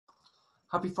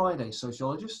Happy Friday,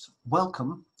 sociologists.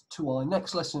 Welcome to our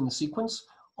next lesson in the sequence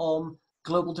on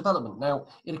global development. Now,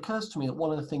 it occurs to me that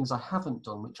one of the things I haven't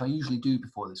done, which I usually do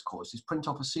before this course, is print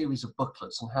off a series of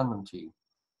booklets and hand them to you.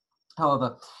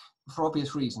 However, for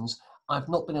obvious reasons, I've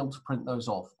not been able to print those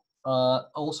off. I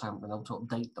also haven't been able to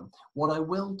update them. What I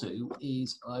will do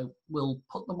is I will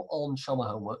put them on Show My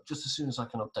Homework just as soon as I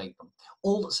can update them.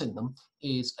 All that's in them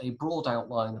is a broad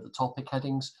outline of the topic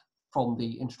headings from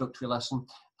the introductory lesson,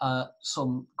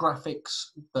 some graphics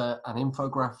and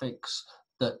infographics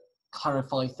that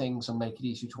clarify things and make it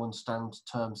easier to understand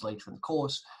terms later in the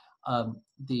course,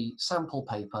 the sample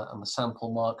paper and the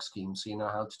sample mark scheme so you know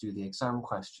how to do the exam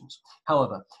questions.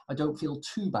 However, I don't feel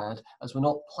too bad as we're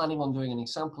not planning on doing any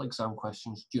sample exam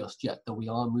questions just yet, though we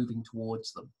are moving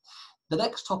towards them. The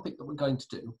next topic that we're going to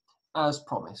do, as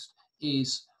promised,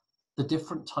 is the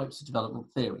different types of development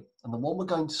theory. And the one we're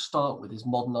going to start with is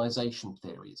modernisation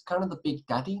theory. It's kind of the big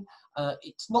daddy.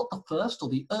 It's not the first or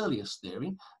the earliest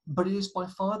theory, but it is by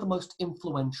far the most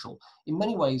influential. In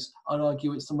many ways, I'd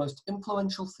argue it's the most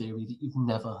influential theory that you've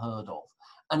never heard of.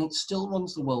 And it still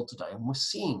runs the world today. And we're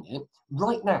seeing it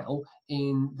right now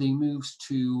in the moves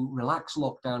to relax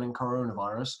lockdown and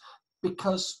coronavirus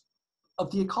because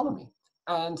of the economy.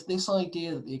 And this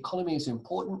idea that the economy is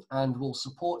important and will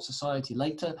support society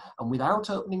later, and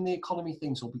without opening the economy,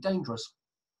 things will be dangerous.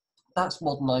 That's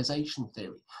modernisation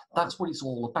theory. That's what it's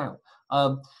all about.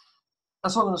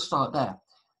 And so I'm going to start there.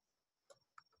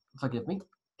 Forgive me.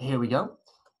 Here we go.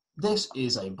 This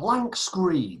is a blank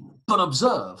screen, but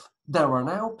observe, there are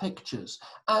now pictures.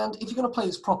 And if you're going to play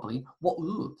this properly, what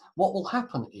will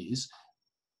happen is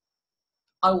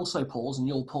I will say pause and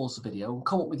you'll pause the video and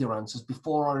come up with your answers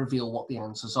before I reveal what the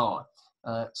answers are.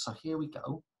 So here we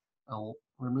go. I'll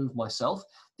remove myself.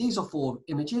 These are 4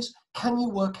 images. Can you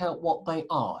work out what they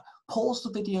are? Pause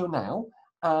the video now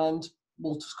and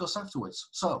we'll discuss afterwards.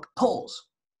 So pause.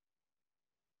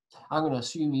 I'm going to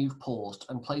assume you've paused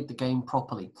and played the game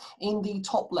properly. In the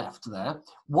top left there,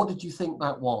 what did you think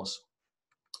that was?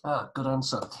 Good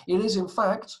answer. It is in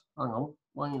fact, hang on,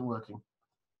 why aren't you working?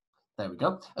 There we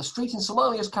go. A street in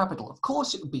Somalia's capital. Of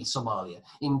course it would be Somalia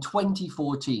in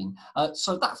 2014.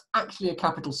 So that's actually a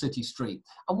capital city street.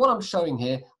 And what I'm showing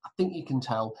here, I think you can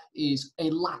tell, is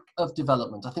a lack of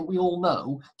development. I think we all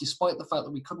know, despite the fact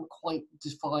that we couldn't quite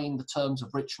define the terms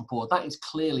of rich and poor, that is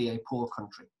clearly a poor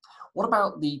country. What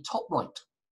about the top right?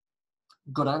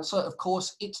 Good answer, of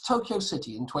course, it's Tokyo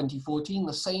City in 2014,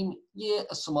 the same year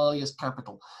as Somalia's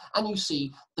capital. And you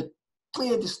see the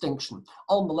clear distinction.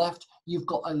 On the left, you've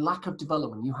got a lack of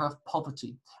development, you have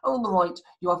poverty. And on the right,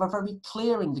 you have a very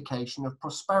clear indication of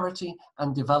prosperity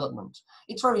and development.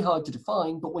 It's very hard to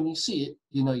define, but when you see it,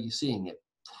 you know you're seeing it.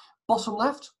 Bottom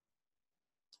left,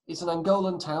 it's an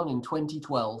Angolan town in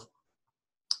 2012.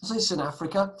 So this is in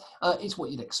Africa. It's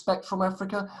what you'd expect from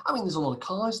Africa. I mean, there's a lot of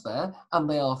cars there, and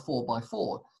they are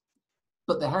 4x4.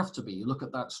 But they have to be. You look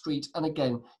at that street, and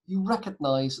again, you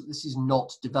recognise that this is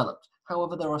not developed.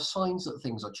 However, there are signs that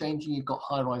things are changing. You've got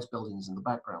high-rise buildings in the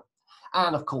background.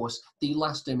 And of course, the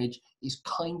last image is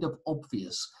kind of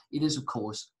obvious. It is, of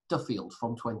course, Duffield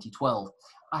from 2012.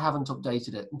 I haven't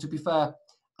updated it. And to be fair,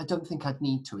 I don't think I'd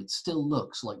need to. It still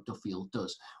looks like Duffield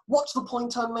does. What's the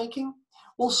point I'm making?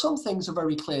 Well, some things are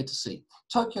very clear to see.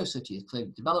 Tokyo City is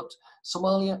clearly developed.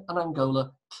 Somalia and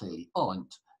Angola clearly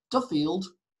aren't. Duffield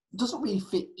doesn't really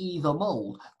fit either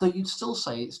mould, though you'd still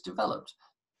say it's developed.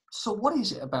 So what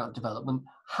is it about development?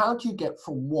 How do you get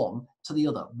from one to the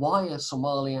other? Why are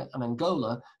Somalia and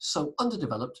Angola so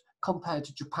underdeveloped compared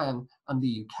to Japan and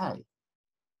the UK?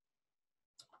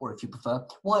 Or if you prefer,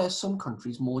 why are some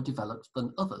countries more developed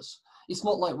than others? It's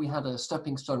not like we had a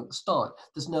stepping stone at the start.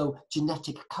 There's no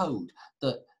genetic code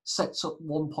that sets up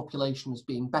one population as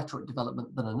being better at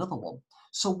development than another one.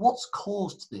 So what's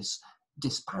caused this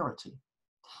disparity?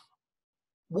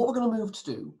 What we're going to move to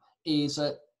do is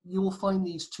you will find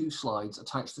these 2 slides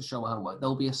attached to Show My Homework.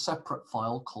 There'll be a separate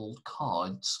file called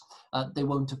cards. They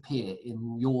won't appear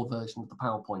in your version of the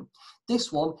PowerPoint.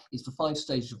 This one is the 5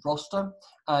 stages of Rostow,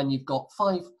 and you've got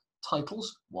 5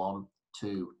 titles, 1,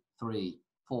 2, 3,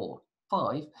 4,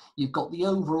 5. You've got the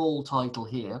overall title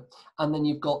here, and then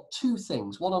you've got 2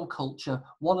 things, one on culture,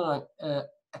 one on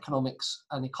economics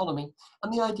and economy.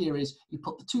 And the idea is you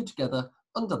put the 2 together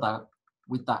under that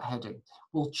with that heading.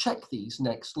 We'll check these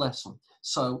next lesson.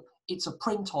 So it's a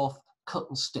print off, cut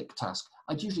and stick task.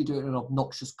 I'd usually do it in an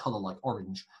obnoxious colour like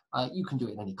orange. You can do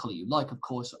it in any colour you like, of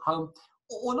course, at home,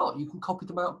 or not. You can copy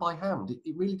them out by hand.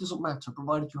 It really doesn't matter,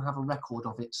 provided you have a record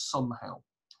of it somehow.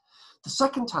 The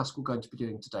second task we're going to be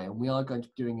doing today, and we are going to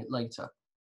be doing it later,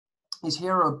 is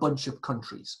here are a bunch of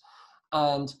countries.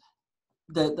 And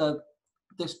the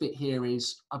This bit here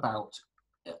is about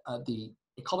the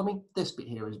economy. This bit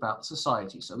here is about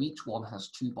society. So each one has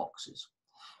 2 boxes.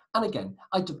 And again,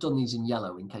 I'd have done these in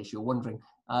yellow in case you're wondering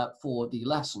for the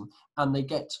lesson, and they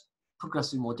get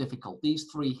progressively more difficult. These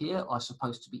 3 here are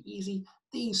supposed to be easy.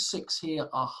 These 6 here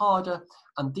are harder,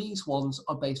 and these ones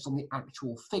are based on the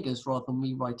actual figures rather than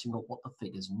me writing up what the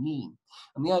figures mean.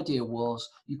 And the idea was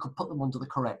you could put them under the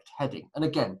correct heading. And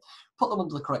again, put them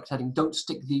under the correct heading. Don't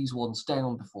stick these ones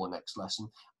down before next lesson,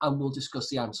 and we'll discuss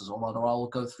the answers, or rather I will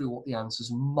go through what the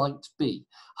answers might be.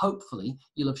 Hopefully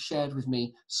you'll have shared with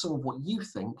me some of what you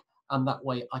think, and that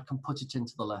way I can put it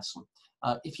into the lesson.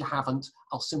 If you haven't,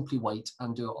 I'll simply wait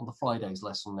and do it on the Friday's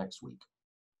lesson next week.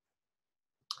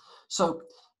 So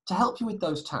to help you with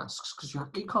those tasks, because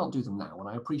you can't do them now, and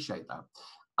I appreciate that,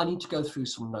 I need to go through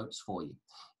some notes for you.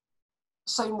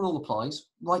 Same rule applies.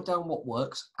 Write down what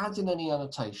works, add in any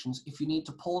annotations. If you need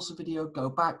to pause the video, go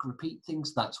back, repeat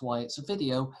things, that's why it's a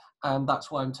video, and that's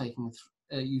why I'm taking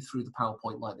you through the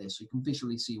PowerPoint like this, so you can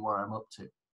visually see where I'm up to.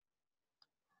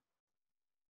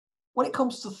 When it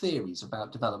comes to theories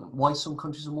about development, why some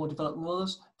countries are more developed than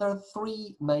others, there are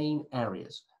 3 main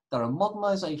areas. There are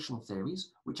modernisation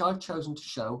theories, which I've chosen to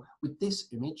show with this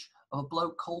image of a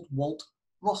bloke called Walt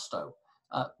Rostow.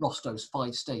 Rostow's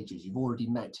 5 stages, you've already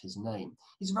met his name.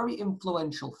 He's a very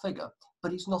influential figure,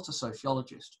 but he's not a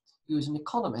sociologist. He was an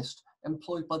economist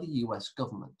employed by the US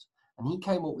government, and he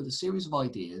came up with a series of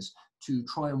ideas to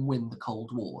try and win the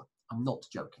Cold War. I'm not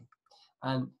joking.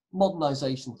 And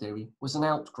modernisation theory was an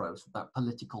outgrowth of that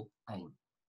political aim.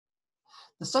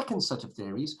 The second set of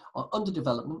theories are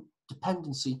underdevelopment,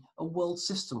 dependency, and world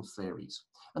systems theories.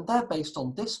 And they're based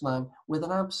on this man with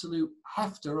an absolute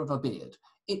hefter of a beard.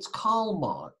 It's Karl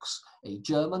Marx, a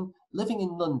German living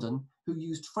in London who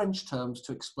used French terms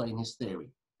to explain his theory,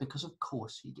 because of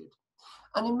course he did.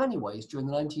 And in many ways, during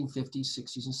the 1950s,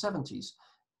 60s, and 70s,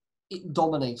 it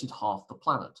dominated half the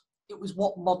planet. It was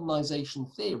what modernisation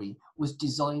theory was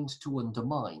designed to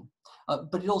undermine.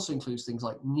 But it also includes things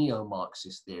like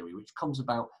neo-Marxist theory, which comes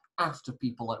about after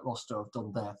people like Rostow have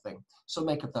done their thing. So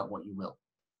make of that what you will.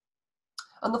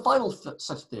 And the final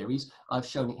set of theories, I've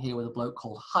shown it here with a bloke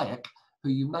called Hayek, who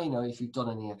you may know if you've done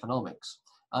any economics,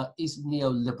 is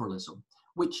neoliberalism,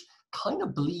 which kind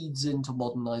of bleeds into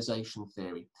modernisation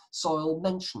theory. So I'll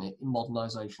mention it in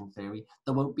modernisation theory.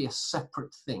 There won't be a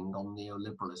separate thing on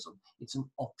neoliberalism. It's an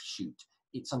offshoot.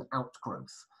 It's an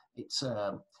outgrowth. It's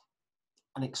an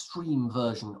extreme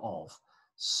version of.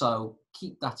 So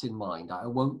keep that in mind. I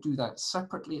won't do that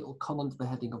separately. It'll come under the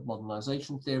heading of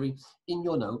modernisation theory. In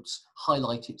your notes,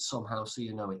 highlight it somehow so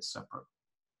you know it's separate.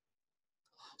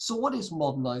 So what is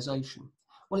modernisation?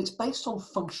 Well, it's based on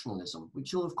functionalism,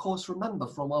 which you'll of course remember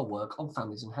from our work on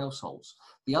families and households.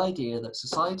 The idea that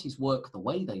societies work the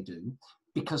way they do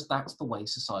because that's the way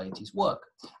societies work.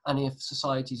 And if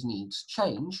societies' needs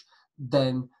change,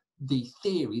 then the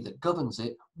theory that governs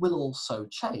it will also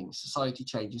change. Society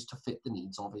changes to fit the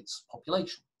needs of its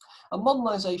population. And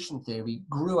modernisation theory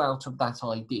grew out of that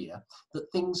idea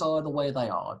that things are the way they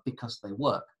are because they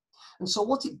work. And so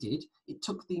what it did, it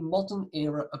took the modern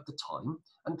era of the time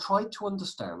and tried to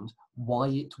understand why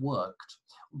it worked.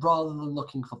 Rather than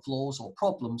looking for flaws or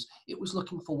problems, it was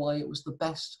looking for why it was the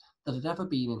best that had ever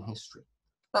been in history.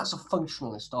 That's a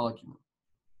functionalist argument.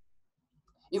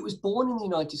 It was born in the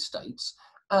United States,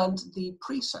 and the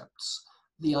precepts,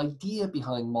 the idea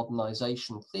behind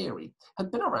modernisation theory,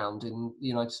 had been around in the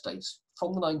United States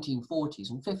from the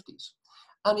 1940s and 50s.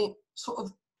 And it sort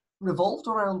of revolved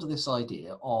around this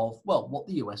idea of, well, what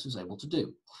the US was able to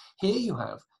do. Here you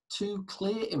have 2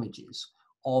 clear images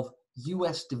of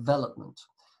US development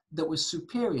that was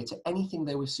superior to anything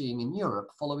they were seeing in Europe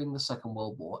following the Second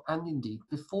World War, and indeed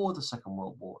before the Second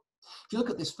World War. If you look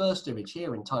at this first image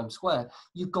here in Times Square,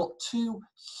 you've got 2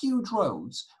 huge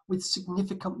roads with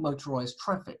significant motorized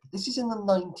traffic. This is in the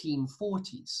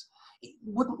 1940s. It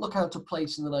wouldn't look out of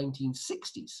place in the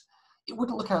 1960s. It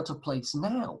wouldn't look out of place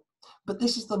now. But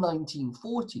this is the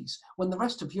 1940s, when the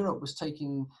rest of Europe was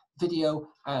taking video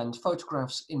and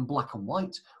photographs in black and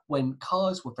white, when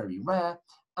cars were very rare,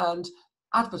 and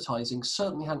advertising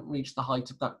certainly hadn't reached the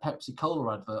height of that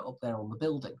Pepsi-Cola advert up there on the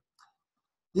building.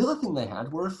 The other thing they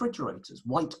had were refrigerators,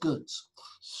 white goods,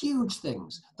 huge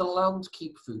things that allowed them to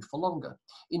keep food for longer.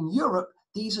 In Europe,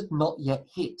 these had not yet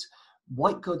hit.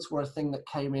 White goods were a thing that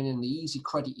came in the easy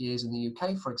credit years in the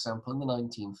UK, for example, in the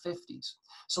 1950s.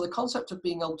 So the concept of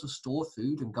being able to store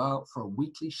food and go out for a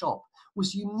weekly shop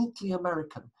was uniquely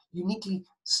American, uniquely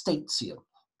Statesian,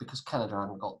 because Canada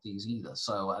hadn't got these either,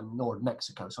 so, and nor had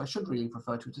Mexico. So I should really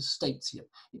refer to it as Statesian.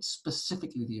 It's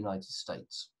specifically the United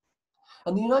States.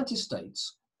 And the United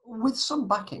States with some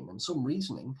backing and some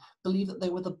reasoning, believe that they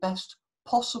were the best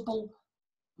possible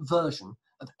version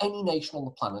of any nation on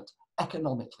the planet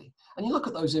economically. And you look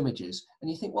at those images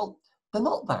and you think, well, they're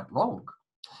not that wrong.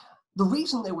 The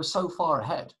reason they were so far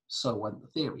ahead, so went the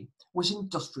theory, was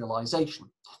industrialization.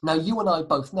 Now, you and I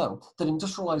both know that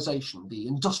industrialization, the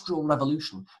Industrial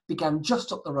Revolution, began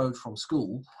just up the road from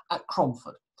school at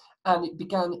Cromford, and it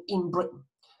began in Britain,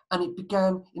 and it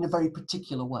began in a very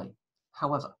particular way.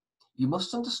 However, you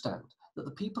must understand that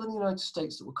the people in the United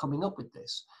States that were coming up with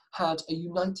this had a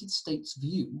United States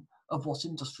view of what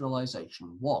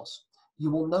industrialization was.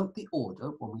 You will note the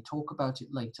order when we talk about it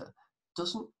later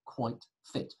doesn't quite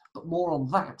fit, but more on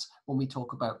that when we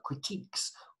talk about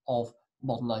critiques of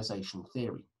modernization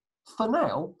theory. For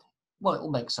now, well, it'll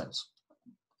make sense,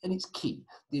 and it's key.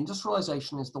 The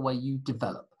industrialization is the way you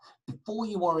develop. Before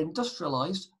you are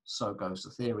industrialized, so goes the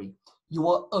theory, you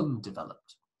are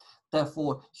undeveloped.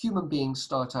 Therefore, human beings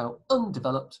start out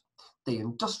undeveloped, they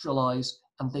industrialize,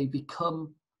 and they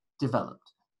become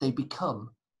developed. They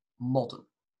become modern.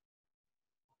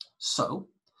 So,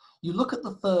 you look at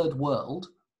the third world,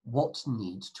 what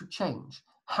needs to change?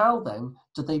 How then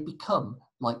do they become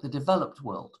like the developed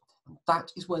world? And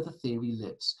that is where the theory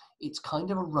lives. It's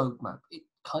kind of a roadmap. It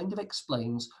kind of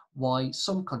explains why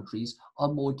some countries are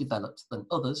more developed than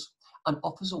others and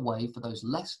offers a way for those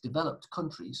less developed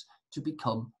countries to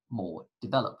become more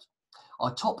developed.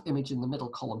 Our top image in the middle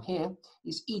column here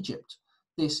is Egypt.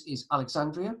 This is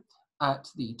Alexandria at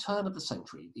the turn of the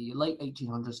century, the late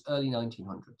 1800s, early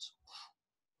 1900s.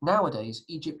 Nowadays,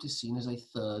 Egypt is seen as a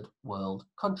third world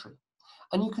country.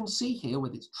 And you can see here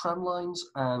with its tram lines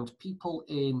and people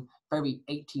in very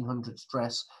 1800s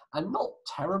dress and not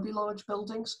terribly large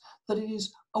buildings, that it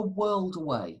is a world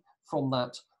away from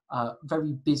that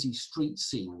very busy street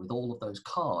scene with all of those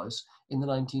cars in the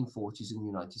 1940s in the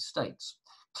United States.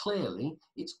 Clearly,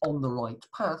 it's on the right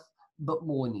path, but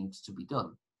more needs to be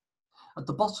done. At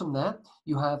the bottom there,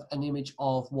 you have an image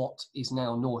of what is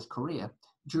now North Korea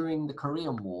during the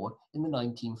Korean War in the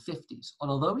 1950s. And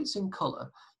although it's in colour,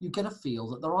 you get a feel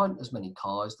that there aren't as many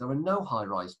cars, there are no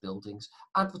high-rise buildings,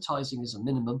 advertising is a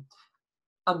minimum,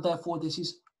 and therefore this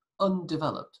is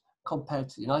undeveloped compared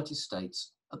to the United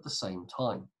States at the same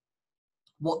time.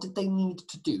 What did they need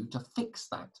to do to fix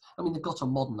that? I mean, they've got a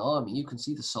modern army. You can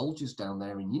see the soldiers down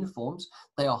there in uniforms.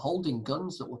 They are holding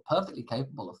guns that were perfectly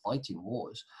capable of fighting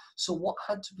wars. So what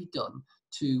had to be done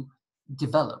to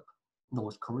develop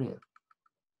North Korea?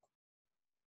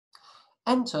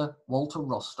 Enter Walter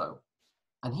Rostow,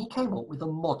 and he came up with a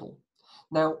model.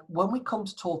 Now, when we come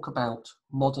to talk about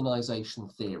modernization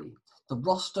theory, the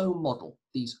Rostow model,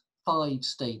 these 5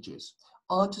 stages,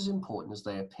 aren't as important as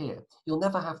they appear. You'll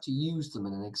never have to use them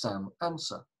in an exam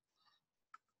answer.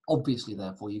 Obviously,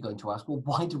 therefore, you're going to ask, well,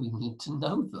 why do we need to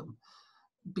know them?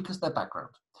 Because they're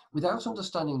background. Without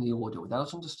understanding the order,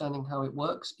 without understanding how it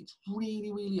works, it's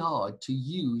really, really hard to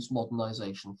use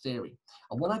modernization theory.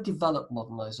 And when I develop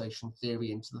modernization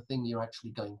theory into the thing you're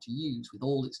actually going to use with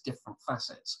all its different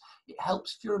facets, it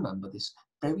helps if you remember this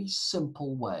very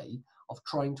simple way of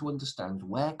trying to understand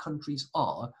where countries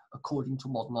are according to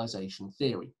modernization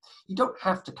theory. You don't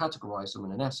have to categorize them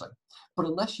in an essay, but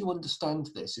unless you understand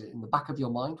this in the back of your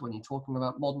mind when you're talking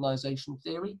about modernization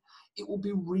theory, it will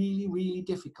be really, really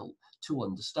difficult to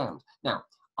understand. Now,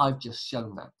 I've just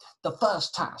shown that. The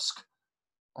first task,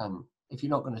 and if you're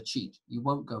not going to cheat, you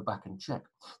won't go back and check.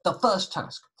 The first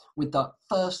task with the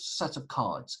first set of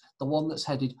cards, the one that's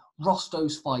headed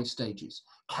Rostow's 5 stages,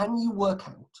 can you work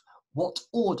out what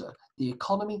order the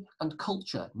economy and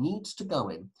culture needs to go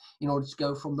in order to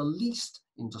go from the least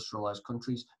industrialized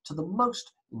countries to the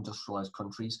most industrialized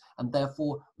countries, and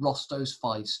therefore Rostow's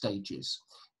 5 stages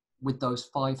with those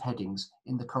 5 headings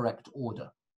in the correct order?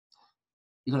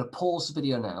 You're going to pause the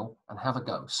video now and have a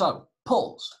go. So,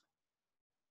 pause.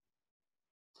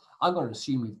 I'm going to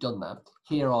assume you've done that.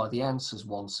 Here are the answers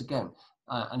once again.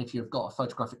 And if you've got a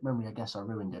photographic memory, I guess I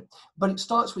ruined it. But it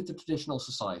starts with the traditional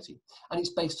society, and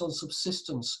it's based on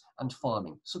subsistence and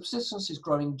farming. Subsistence is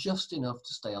growing just enough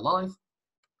to stay alive,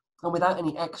 and without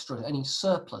any extra, any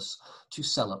surplus to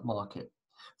sell at market.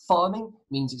 Farming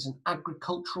means it's an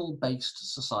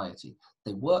agricultural-based society.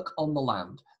 They work on the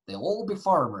land. They'll all be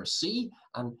farmers, see?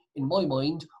 And in my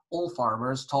mind, all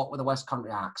farmers talk with a West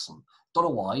Country accent. Don't know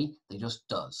why, they just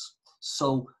does.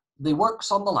 So they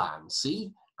works on the land,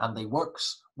 see? And they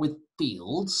works with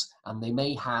fields, and they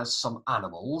may have some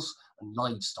animals and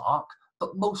livestock,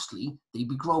 but mostly they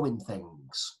be growing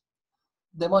things.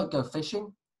 They might go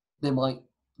fishing, they might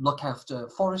look after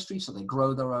forestry, so they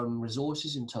grow their own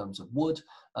resources in terms of wood,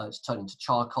 to turn into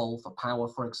charcoal for power,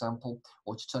 for example,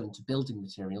 or to turn into building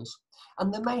materials.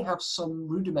 And they may have some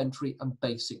rudimentary and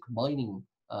basic mining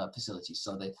facilities,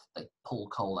 so they pull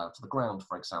coal out of the ground,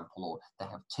 for example, or they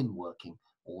have tin working,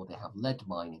 or they have lead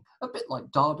mining, a bit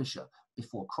like Derbyshire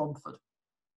before Cromford.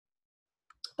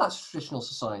 That's traditional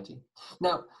society.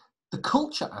 Now, the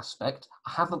culture aspect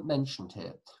I haven't mentioned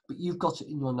here, but you've got it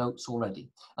in your notes already.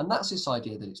 And that's this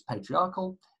idea that it's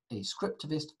patriarchal,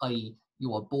 ascriptivist, i.e.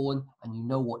 you are born and you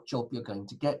know what job you're going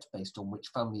to get based on which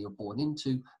family you're born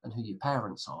into and who your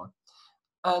parents are.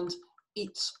 And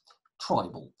it's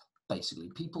tribal, basically.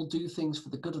 People do things for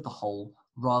the good of the whole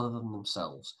rather than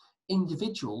themselves.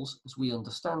 Individuals, as we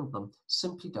understand them,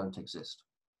 simply don't exist.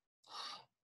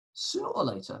 Sooner or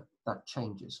later, that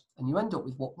changes, and you end up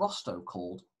with what Rostow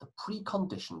called the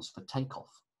preconditions for takeoff.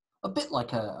 A bit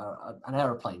like an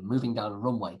aeroplane moving down a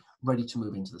runway, ready to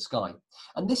move into the sky.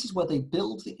 And this is where they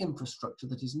build the infrastructure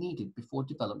that is needed before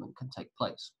development can take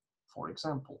place. For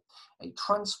example, a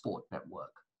transport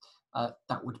network.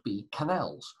 That would be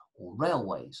canals or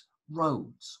railways,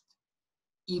 roads,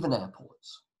 even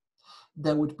airports.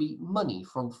 There would be money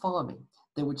from farming.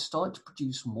 They would start to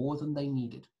produce more than they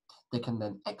needed. They can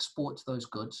then export those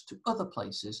goods to other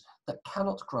places that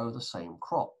cannot grow the same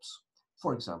crops.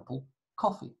 For example,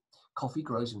 coffee. Coffee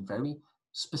grows in very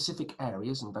specific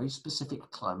areas and very specific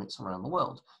climates around the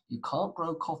world. You can't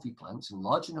grow coffee plants in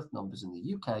large enough numbers in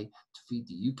the UK to feed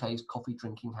the UK's coffee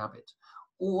drinking habit.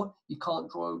 Or you can't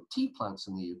grow tea plants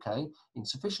in the UK in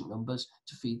sufficient numbers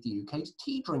to feed the UK's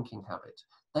tea drinking habit.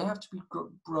 They have to be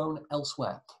grown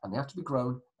elsewhere, and they have to be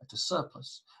grown at a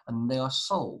surplus, and they are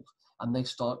sold. And they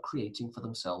start creating for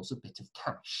themselves a bit of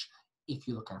cash, if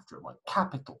you look after it right.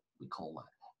 Capital, we call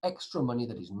that. Extra money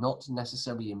that is not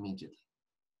necessary immediately.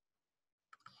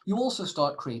 You also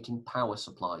start creating power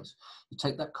supplies. You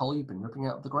take that coal you've been ripping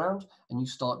out of the ground and you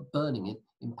start burning it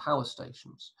in power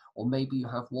stations. Or maybe you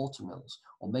have water mills,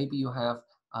 or maybe you have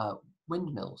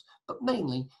windmills. But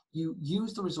mainly, you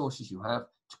use the resources you have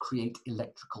to create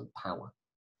electrical power.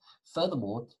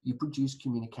 Furthermore, you produce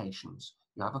communications.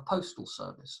 You have a postal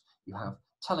service, you have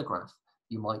telegraph,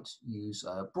 you might use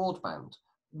broadband,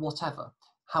 whatever.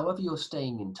 However you're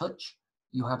staying in touch,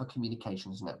 you have a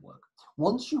communications network.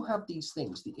 Once you have these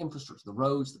things, the infrastructure, the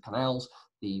roads, the canals,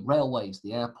 the railways,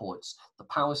 the airports, the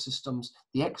power systems,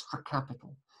 the extra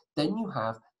capital, then you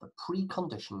have the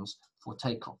preconditions for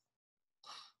takeoff.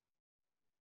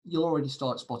 You'll already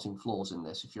start spotting flaws in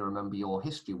this if you remember your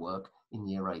history work in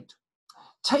year 8.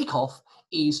 Takeoff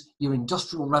is your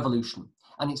industrial revolution,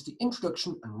 and it's the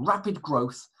introduction and rapid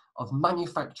growth of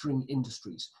manufacturing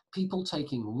industries, people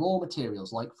taking raw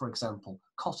materials like, for example,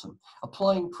 cotton,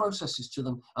 applying processes to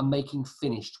them and making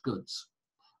finished goods.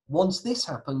 Once this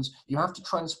happens, you have to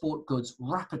transport goods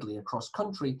rapidly across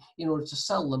country in order to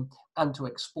sell them and to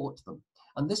export them.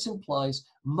 And this implies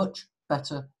much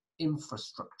better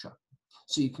infrastructure.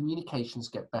 So your communications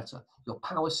get better, your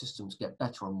power systems get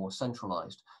better and more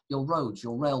centralized, your roads,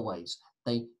 your railways,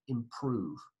 they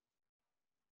improve.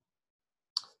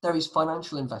 There is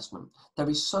financial investment. There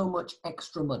is so much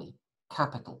extra money,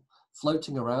 capital,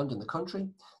 floating around in the country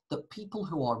that people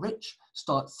who are rich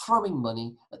start throwing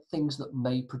money at things that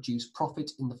may produce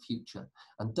profit in the future.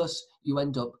 And thus you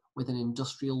end up with an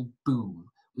industrial boom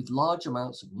with large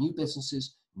amounts of new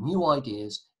businesses, new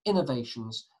ideas,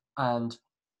 innovations, and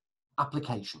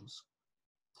applications.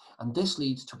 And this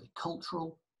leads to a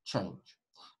cultural change.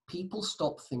 People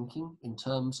stop thinking in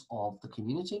terms of the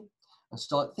community and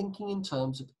start thinking in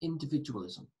terms of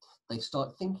individualism. They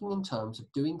start thinking in terms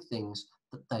of doing things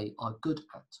that they are good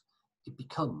at. It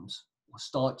becomes, or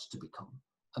starts to become,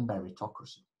 a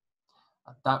meritocracy.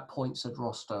 At that point, said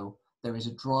Rostow, there is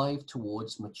a drive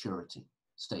towards maturity,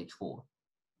 stage 4.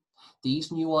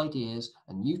 These new ideas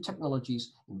and new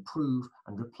technologies improve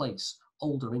and replace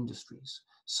older industries.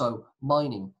 So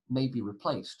mining may be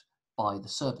replaced by the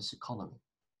service economy.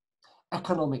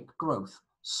 Economic growth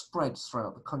spreads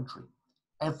throughout the country.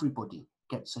 Everybody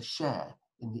gets a share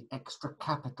in the extra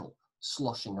capital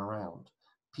sloshing around.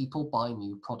 People buy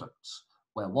new products.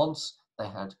 Where once they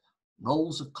had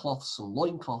rolls of cloths and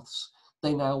loincloths,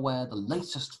 they now wear the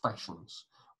latest fashions.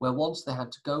 Where once they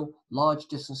had to go large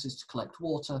distances to collect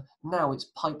water, now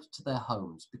it's piped to their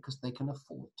homes because they can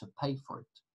afford to pay for it.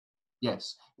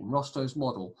 Yes, in Rostow's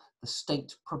model, the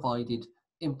state-provided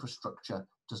infrastructure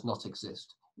does not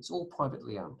exist. It's all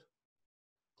privately owned.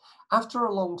 After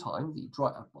a long time,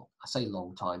 well, I say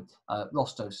long time,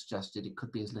 Rostow suggested it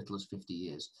could be as little as 50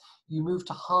 years, you move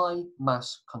to high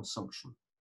mass consumption,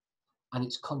 and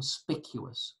it's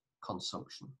conspicuous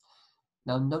consumption.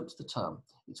 Now note the term.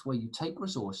 It's where you take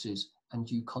resources and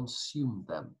you consume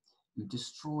them, you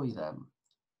destroy them.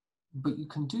 But you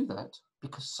can do that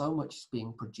because so much is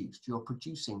being produced. You're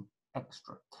producing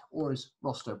extra. Or as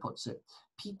Rostow puts it,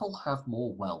 people have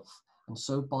more wealth and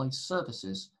so buy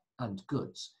services and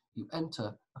goods. You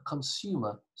enter a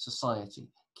consumer society.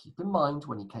 Keep in mind,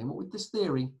 when he came up with this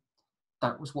theory,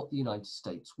 that was what the United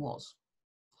States was.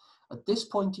 At this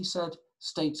point, he said,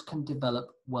 states can develop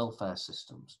welfare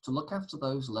systems to look after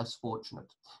those less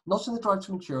fortunate. Not in the drive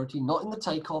to maturity, not in the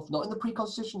takeoff, not in the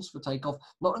preconditions for takeoff,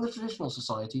 not in the traditional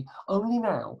society. Only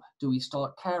now do we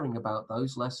start caring about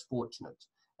those less fortunate.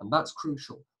 And that's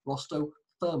crucial. Rostow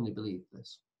firmly believed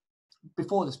this.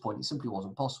 Before this point, it simply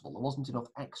wasn't possible. There wasn't enough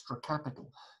extra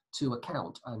capital to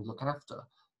account for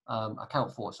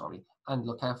and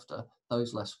look after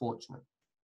those less fortunate.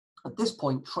 At this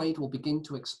point, trade will begin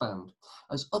to expand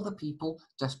as other people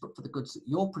desperate for the goods that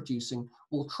you're producing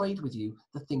will trade with you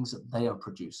the things that they are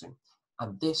producing.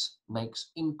 And this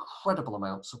makes incredible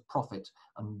amounts of profit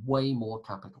and way more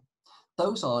capital.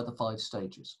 Those are the 5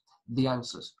 stages, the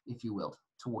answers, if you will,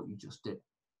 to what you just did.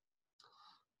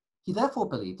 He therefore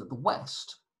believed that the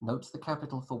West, note the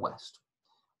capital for West,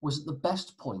 was at the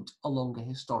best point along a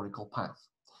historical path.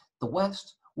 The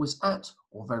West was at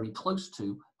or very close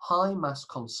to high mass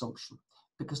consumption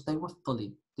because they were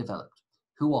fully developed.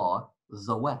 Who are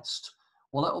the West?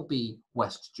 Well, that would be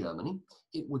West Germany,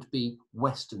 it would be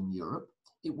Western Europe,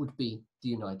 it would be the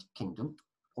United Kingdom,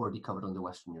 already covered under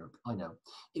Western Europe, I know.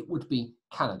 It would be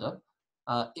Canada,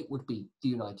 it would be the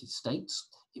United States,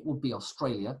 it would be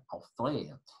Australia,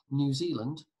 New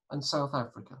Zealand, and South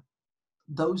Africa.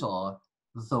 Those are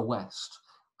the West.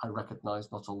 I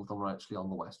recognise not all of them are actually on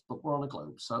the West, but we're on a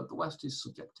globe, so the West is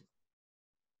subjective.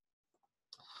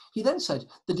 He then said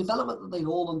the development that they'd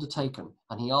all undertaken,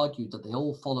 and he argued that they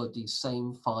all followed these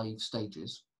same 5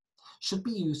 stages, should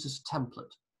be used as a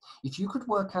template. If you could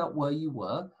work out where you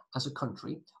were as a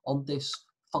country on this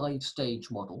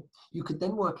 5-stage model, you could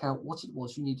then work out what it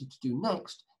was you needed to do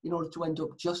next in order to end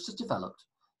up just as developed,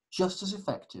 just as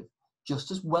effective,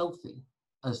 just as wealthy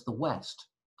as the West,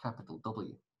 capital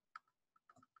W.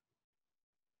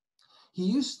 He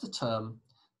used the term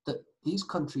that these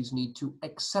countries need to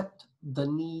accept the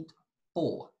need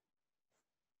for.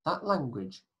 That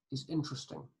language is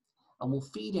interesting and will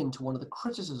feed into one of the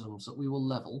criticisms that we will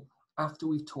level after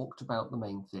we've talked about the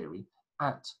main theory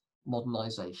at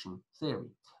Modernisation Theory.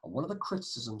 And one of the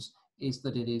criticisms is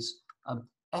that it is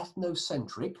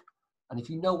ethnocentric. And if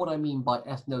you know what I mean by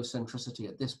ethnocentricity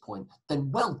at this point,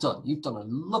 then well done. You've done a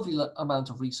lovely amount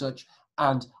of research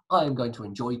and I am going to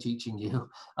enjoy teaching you.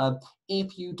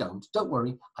 If you don't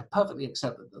worry, I perfectly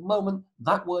accept that at the moment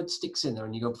that word sticks in there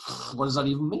and you go, what does that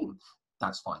even mean?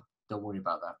 That's fine, don't worry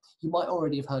about that. You might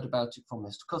already have heard about it from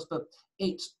Mr. Cuthbert.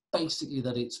 It's basically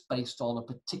that it's based on a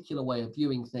particular way of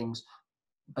viewing things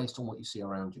based on what you see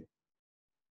around you.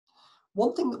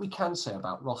 One thing that we can say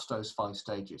about Rostow's 5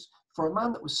 stages, for a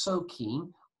man that was so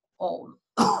keen on,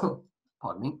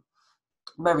 pardon me,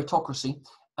 meritocracy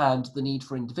and the need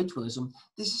for individualism,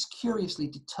 this is curiously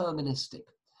deterministic.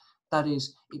 That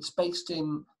is, it's based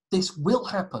in, this will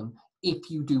happen if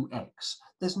you do X.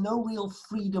 There's no real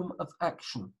freedom of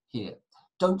action here.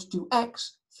 Don't do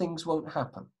X, things won't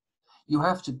happen. You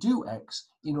have to do X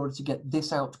in order to get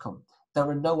this outcome. There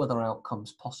are no other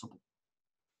outcomes possible.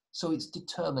 So it's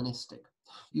deterministic.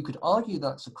 You could argue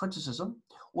that's a criticism,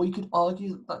 or you could argue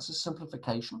that that's a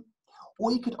simplification,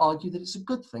 or you could argue that it's a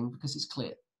good thing because it's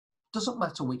clear. Doesn't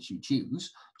matter which you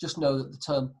choose, just know that the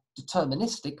term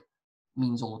deterministic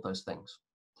means all of those things.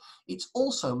 It's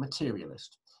also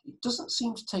materialist. It doesn't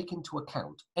seem to take into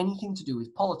account anything to do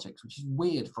with politics, which is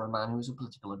weird for a man who is a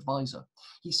political advisor.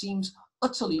 He seems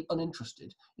utterly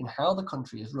uninterested in how the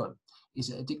country is run. Is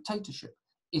it a dictatorship?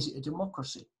 Is it a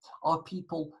democracy? Are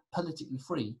people politically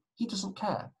free? He doesn't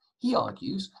care. He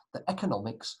argues that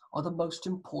economics are the most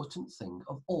important thing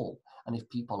of all, and if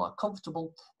people are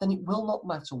comfortable, then it will not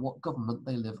matter what government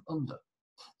they live under.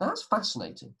 That's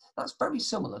fascinating. That's very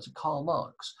similar to Karl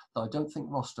Marx, though I don't think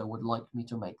Rostow would like me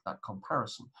to make that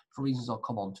comparison, for reasons I'll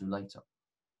come on to later.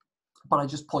 But I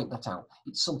just point that out.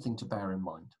 It's something to bear in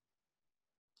mind.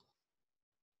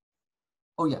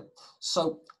 Oh yeah,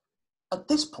 so at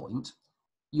this point,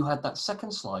 you had that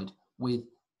second slide with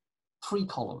 3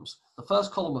 columns. The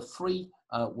first column of 3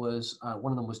 was,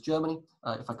 one of them was Germany.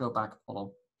 If I go back,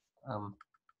 hold on.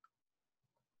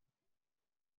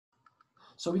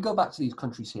 So we go back to these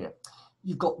countries here.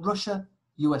 You've got Russia,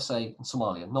 USA, and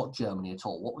Somalia, not Germany at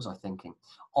all. What was I thinking?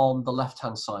 On the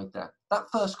left-hand side there. That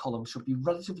first column should be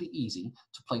relatively easy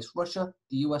to place Russia,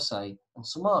 the USA, and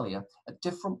Somalia at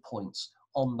different points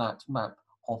on that map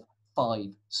of 5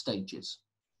 stages?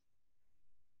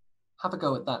 Have a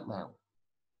go at that now.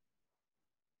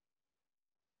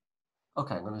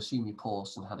 Okay, I'm going to assume you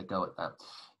paused and had a go at that.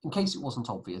 In case it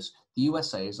wasn't obvious, the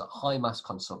USA is at high mass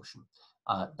consumption.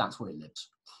 That's where it lives.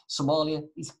 Somalia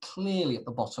is clearly at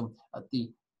the bottom at the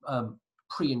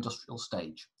pre-industrial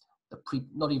stage,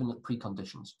 not even at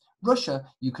preconditions. Russia,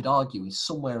 you could argue, is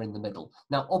somewhere in the middle.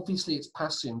 Now, obviously, it's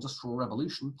past the Industrial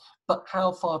Revolution, but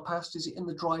how far past is it in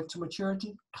the drive to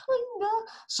maturity? Kinda.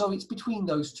 So it's between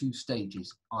those 2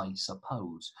 stages, I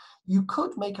suppose. You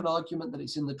could make an argument that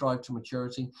it's in the drive to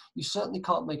maturity. You certainly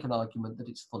can't make an argument that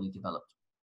it's fully developed.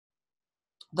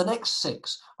 The next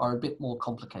 6 are a bit more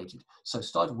complicated. So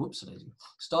starting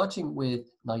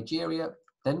with Nigeria,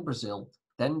 then Brazil,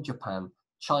 then Japan,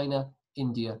 China,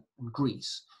 India, and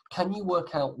Greece. Can you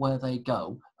work out where they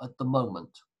go at the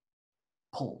moment?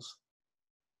 Pause.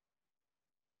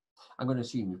 I'm going to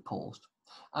assume you've paused.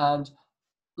 And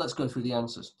let's go through the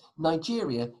answers.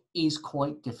 Nigeria is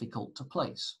quite difficult to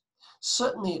place.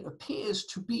 Certainly it appears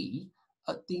to be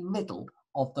at the middle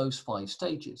of those 5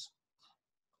 stages,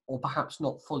 or perhaps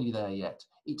not fully there yet.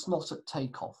 It's not at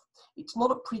takeoff. It's not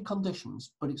at preconditions,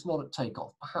 but it's not at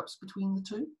takeoff. Perhaps between the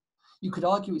 2? You could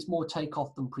argue it's more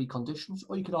takeoff than preconditions,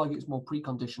 or you could argue it's more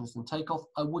preconditions than takeoff.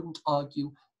 I wouldn't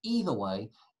argue either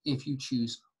way if you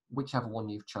choose whichever one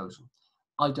you've chosen.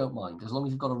 I don't mind. As long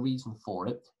as you've got a reason for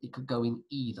it, it could go in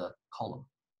either column.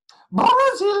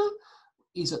 Brazil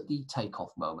is at the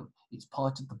takeoff moment. It's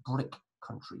part of the BRIC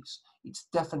countries. It's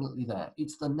definitely there.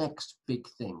 It's the next big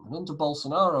thing. And under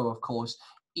Bolsonaro, of course,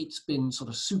 it's been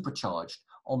sort of supercharged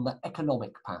on the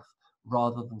economic path,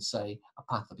 rather than, say, a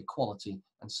path of equality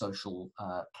and social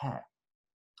care.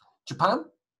 Japan,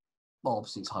 well,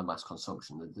 obviously it's high mass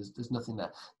consumption. There's nothing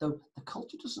there, though the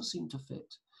culture doesn't seem to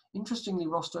fit. Interestingly,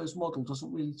 Rostow's model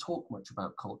doesn't really talk much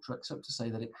about culture, except to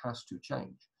say that it has to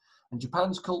change. And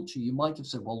Japan's culture, you might have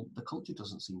said, well, the culture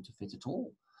doesn't seem to fit at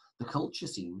all. The culture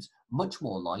seems much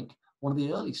more like one of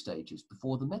the early stages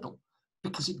before the middle,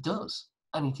 because it does,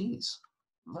 and it is.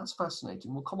 And that's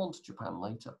fascinating. We'll come on to Japan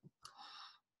later.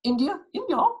 India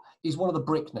is one of the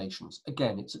BRIC nations.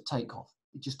 Again, it's at takeoff.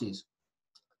 It just is.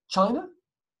 China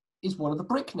is one of the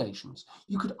BRIC nations.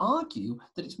 You could argue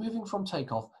that it's moving from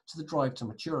takeoff to the drive to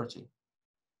maturity.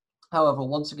 However,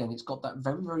 once again, it's got that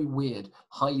very, very weird,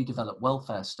 highly developed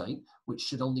welfare state, which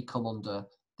should only come under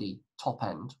the top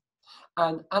end.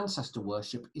 And ancestor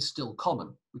worship is still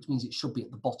common, which means it should be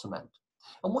at the bottom end.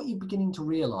 And what you're beginning to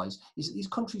realize is that these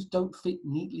countries don't fit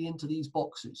neatly into these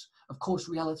boxes. Of course,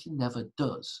 reality never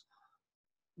does.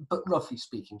 But roughly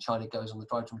speaking, China goes on the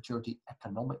drive to maturity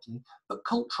economically, but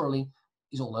culturally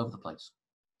is all over the place.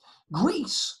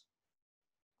 Greece,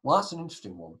 well, that's an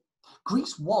interesting one.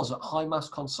 Greece was at high mass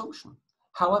consumption.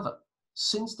 However,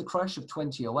 since the crash of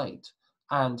 2008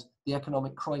 and the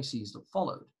economic crises that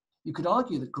followed, you could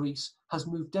argue that Greece has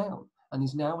moved down and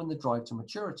is now in the drive to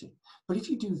maturity. But if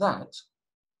you do that,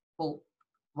 well,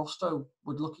 Rostow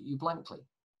would look at you blankly.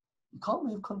 You can't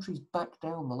move countries back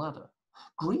down the ladder.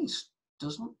 Greece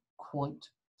doesn't quite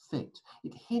fit.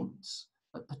 It hints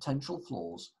at potential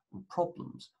flaws and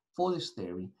problems for this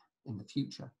theory in the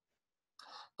future.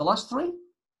 The last 3,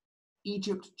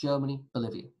 Egypt, Germany,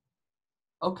 Bolivia.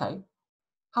 Okay,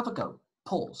 have a go.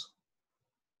 Pause.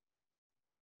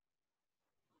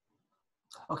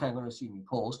 Okay, I'm going to assume you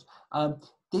paused.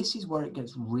 This is where it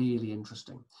gets really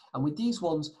interesting. And with these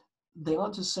ones, they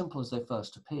aren't as simple as they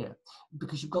first appear,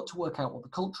 because you've got to work out what the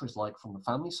culture is like from the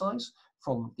family size,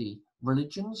 from the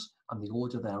religions and the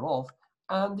order thereof,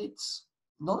 and it's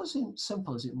not as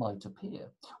simple as it might appear.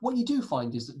 What you do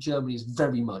find is that Germany is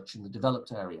very much in the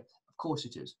developed area. Of course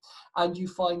it is. And you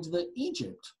find that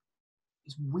Egypt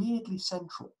is weirdly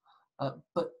central,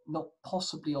 but not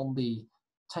possibly on the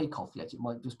takeoff yet. It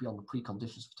might just be on the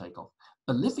preconditions for takeoff.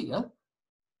 Bolivia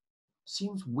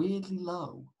seems weirdly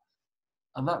low.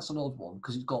 And that's an odd one,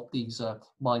 because it's got these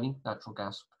mining, natural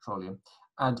gas, petroleum,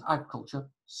 and agriculture,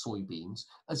 soybeans,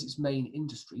 as its main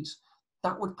industries.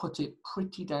 That would put it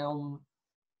pretty down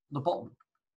the bottom.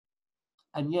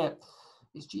 And yet,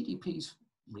 its GDP is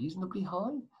reasonably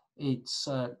high. Its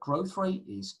growth rate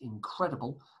is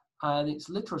incredible. And its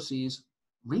literacy is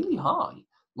really high,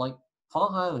 like far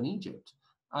higher than Egypt.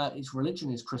 Its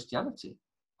religion is Christianity,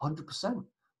 100%.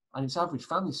 And its average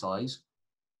family size,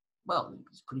 well,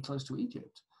 it's pretty close to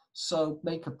Egypt. So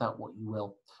make of that what you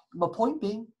will. My point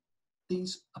being,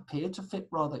 these appear to fit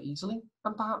rather easily,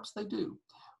 and perhaps they do.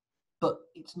 But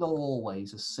it's not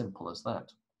always as simple as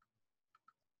that.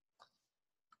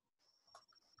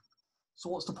 So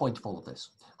what's the point of all of this?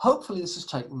 Hopefully this has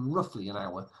taken roughly an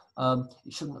hour.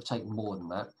 It shouldn't have taken more than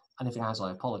that. And if it has,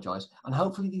 I apologize. And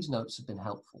hopefully these notes have been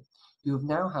helpful. You have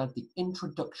now had the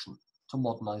introduction to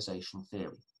modernisation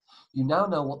theory. You now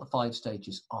know what the 5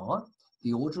 stages are,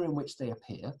 the order in which they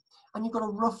appear, and you've got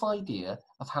a rough idea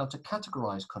of how to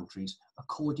categorise countries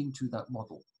according to that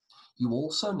model. You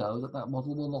also know that that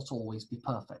model will not always be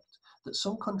perfect, that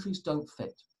some countries don't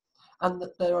fit, and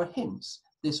that there are hints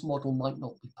this model might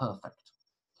not be perfect.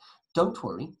 Don't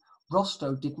worry,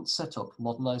 Rostow didn't set up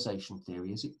modernisation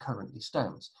theory as it currently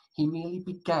stands. He merely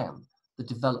began the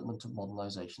development of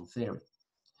modernisation theory.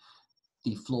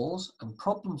 The flaws and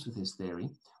problems with his theory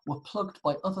were plugged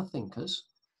by other thinkers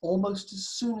almost as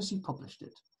soon as he published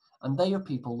it, and they are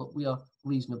people that we are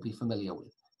reasonably familiar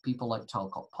with. People like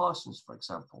Talcott Parsons, for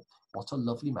example. What a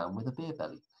lovely man with a beer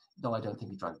belly, though I don't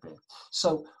think he drank beer.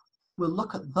 So we'll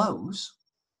look at those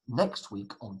next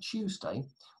week on Tuesday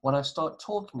when I start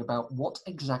talking about what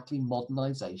exactly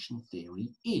modernisation theory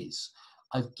is.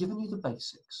 I've given you the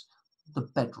basics, the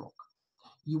bedrock.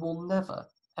 You will never,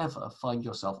 ever find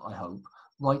yourself, I hope,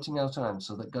 writing out an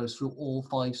answer that goes through all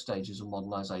 5 stages of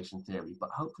modernisation theory, but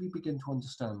hopefully begin to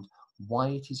understand why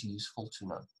it is useful to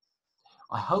know.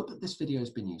 I hope that this video has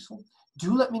been useful.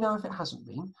 Do let me know if it hasn't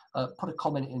been. Put a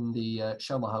comment in the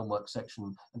show my homework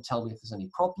section and tell me if there's any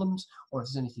problems or if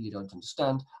there's anything you don't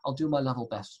understand. I'll do my level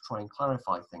best to try and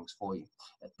clarify things for you.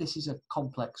 This is a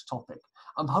complex topic.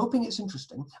 I'm hoping it's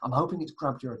interesting. I'm hoping it's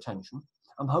grabbed your attention.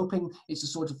 I'm hoping it's the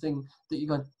sort of thing that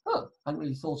you're going, oh, I hadn't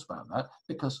really thought about that,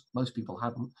 because most people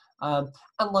haven't.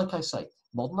 And like I say,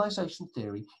 modernisation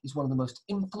theory is one of the most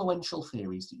influential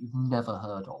theories that you've never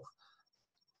heard of.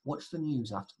 Watch the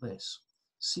news after this.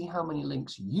 See how many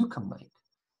links you can make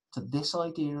to this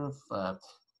idea of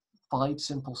 5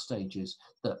 simple stages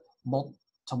that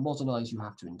to modernise you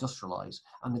have to industrialise,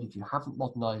 and that if you haven't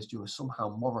modernised you are somehow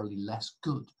morally less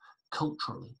good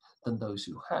culturally than those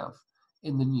who have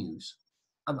in the news.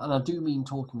 And I do mean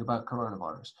talking about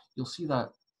coronavirus. You'll see that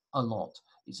a lot.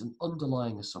 It's an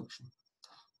underlying assumption.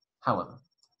 However,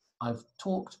 I've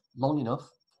talked long enough,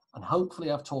 and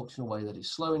hopefully I've talked in a way that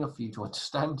is slow enough for you to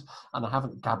understand, and I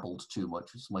haven't gabbled too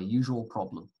much, which is my usual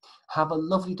problem. Have a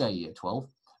lovely day, Year 12,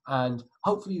 and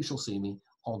hopefully you shall see me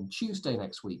on Tuesday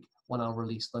next week when I'll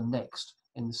release the next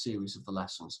in the series of the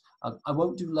lessons. I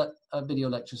won't do video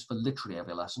lectures for literally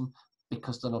every lesson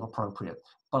because they're not appropriate,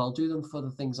 but I'll do them for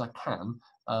the things I can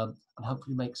and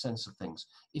hopefully make sense of things.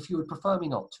 If you would prefer me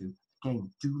not to, again,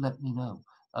 do let me know,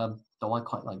 though I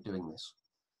quite like doing this,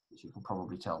 as you can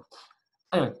probably tell.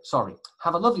 Anyway, sorry.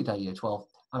 Have a lovely day, Year 12,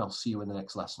 and I'll see you in the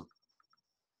next lesson.